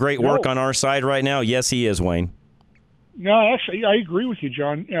doing some great work on our side right now? Yes, he is, Wayne. No, actually, I agree with you,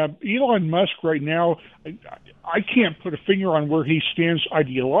 John. Elon Musk right now, I can't put a finger on where he stands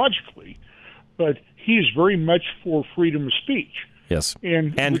ideologically, but he is very much for freedom of speech. Yes,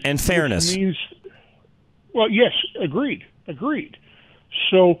 and fairness. Which means, well, yes, agreed.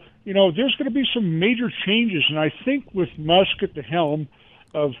 So, there's going to be some major changes, and I think with Musk at the helm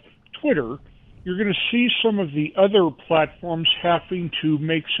of Twitter, you're going to see some of the other platforms having to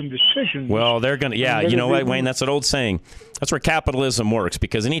make some decisions. Well, they're going to, you know what, Wayne, that's an old saying. That's where capitalism works,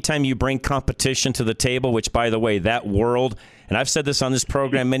 because anytime you bring competition to the table, which, by the way, that world, and I've said this on this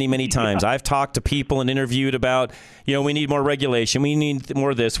program many, many times, I've talked to people and interviewed about, we need more regulation, we need more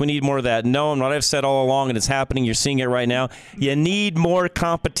of this, we need more of that. No, and what I've said all along, and it's happening, you're seeing it right now, you need more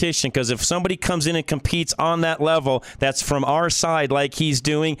competition, because if somebody comes in and competes on that level that's from our side like he's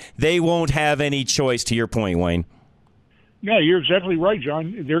doing, they won't have any choice, to your point, Wayne. Yeah, you're exactly right,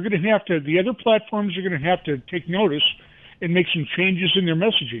 John. They're going to have to, the other platforms are going to have to take notice and make some changes in their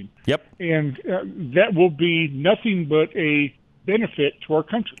messaging. Yep. And that will be nothing but a benefit to our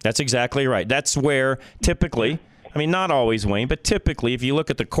country. That's exactly right. That's where typically, not always, Wayne, but typically, if you look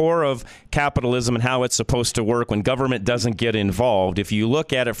at the core of capitalism and how it's supposed to work when government doesn't get involved, if you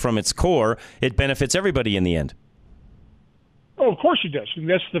look at it from its core, it benefits everybody in the end. Oh, of course it does. And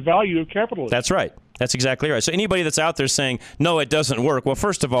that's the value of capitalism. That's right. That's exactly right. So anybody that's out there saying, no, it doesn't work, well,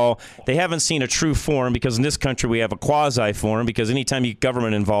 first of all, they haven't seen a true form, because in this country we have a quasi-form, because anytime you get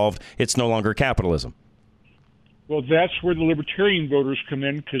government involved, it's no longer capitalism. Well, that's where the libertarian voters come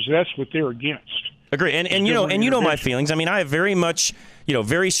in, because that's what they're against. Agree. And you know my feelings. I have very much,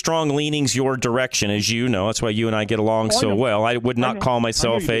 very strong leanings your direction, as you know. That's why you and I get along so well. I would not call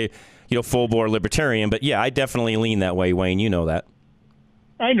myself a full-bore libertarian, but yeah, I definitely lean that way, Wayne. You know that.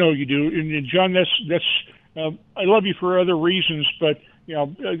 I know you do, and John, that's I love you for other reasons, but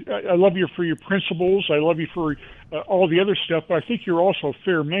I love you for your principles. I love you for all the other stuff. But I think you're also a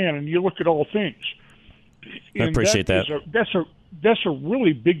fair man, and you look at all things. I appreciate that. That's a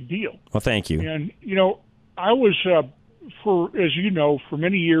really big deal. Well, thank you. And I was for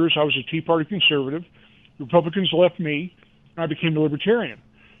many years I was a Tea Party conservative. Republicans left me, and I became a libertarian,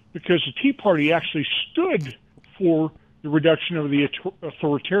 because the Tea Party actually stood for the reduction of the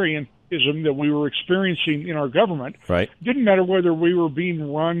authoritarianism that we were experiencing in our government. Right. It didn't matter whether we were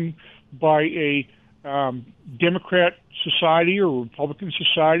being run by a Democrat society or Republican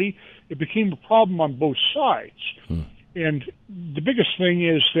society. It became a problem on both sides. And the biggest thing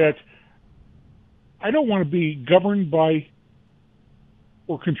is that I don't want to be governed by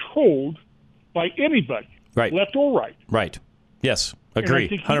or controlled by anybody, right, left or right. Right. Yes. Agree,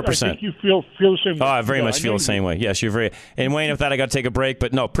 100%. I think you feel the same way. Oh, I very much feel the same way. Yes, you're very. And Wayne, with that, I got to take a break,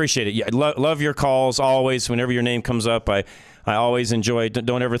 but no, appreciate it. Yeah, love your calls always. Whenever your name comes up, I always enjoy.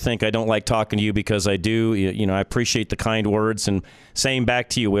 Don't ever think I don't like talking to you, because I do. I appreciate the kind words, and same back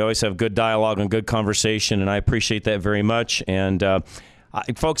to you. We always have good dialogue and good conversation, and I appreciate that very much. And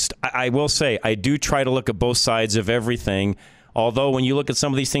folks, I will say I do try to look at both sides of everything. Although when you look at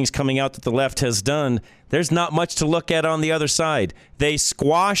some of these things coming out that the left has done, there's not much to look at on the other side. They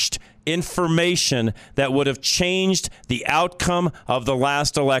squashed information that would have changed the outcome of the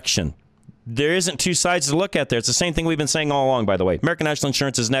last election. There isn't two sides to look at there. It's the same thing we've been saying all along, by the way. American National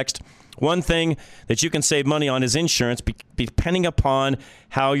Insurance is next. One thing that you can save money on is insurance, depending upon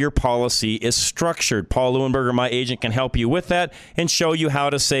how your policy is structured. Paul Leuenberger, my agent, can help you with that and show you how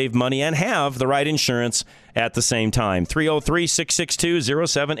to save money and have the right insurance at the same time.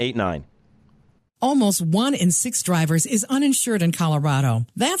 303-662-0789. Almost 1 in 6 drivers is uninsured in Colorado.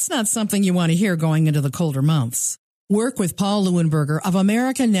 That's not something you want to hear going into the colder months. Work with Paul Leuenberger of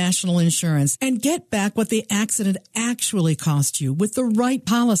American National Insurance and get back what the accident actually cost you with the right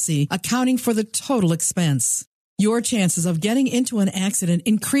policy, accounting for the total expense. Your chances of getting into an accident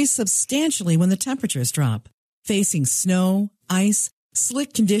increase substantially when the temperatures drop. Facing snow, ice,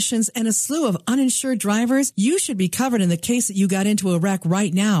 slick conditions, and a slew of uninsured drivers, you should be covered in the case that you got into a wreck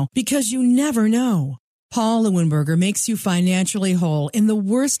right now, because you never know. Paul Leuenberger makes you financially whole in the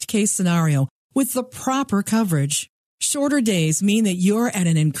worst case scenario with the proper coverage. Shorter days mean that you're at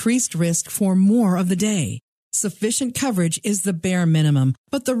an increased risk for more of the day. Sufficient coverage is the bare minimum,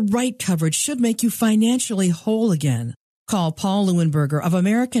 but the right coverage should make you financially whole again. Call Paul Leuenberger of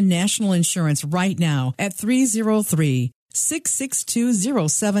American National Insurance right now at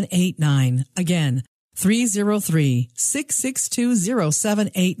 303-662-0789. Again,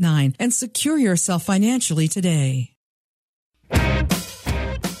 303-662-0789, and secure yourself financially today.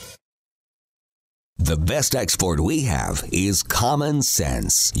 The best export we have is common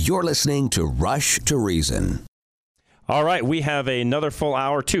sense. You're listening to Rush to Reason. All right, we have another full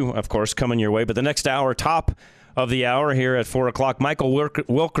hour, too, of course, coming your way. But the next hour, top of the hour here at 4 o'clock, Michael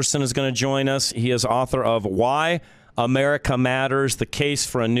Wilkerson is going to join us. He is author of Why America Matters, The Case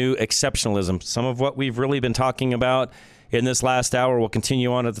for a New Exceptionalism. Some of what we've really been talking about in this last hour will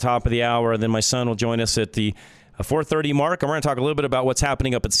continue on at the top of the hour. And then my son will join us at the 4:30 mark. And we're going to talk a little bit about what's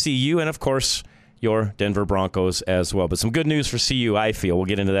happening up at CU and, of course, your Denver Broncos as well. But some good news for CU, I feel. We'll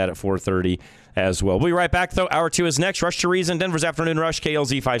get into that at 4:30 as well. We'll be right back, though. Hour 2 is next. Rush to Reason, Denver's Afternoon Rush,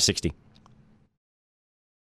 KLZ 560.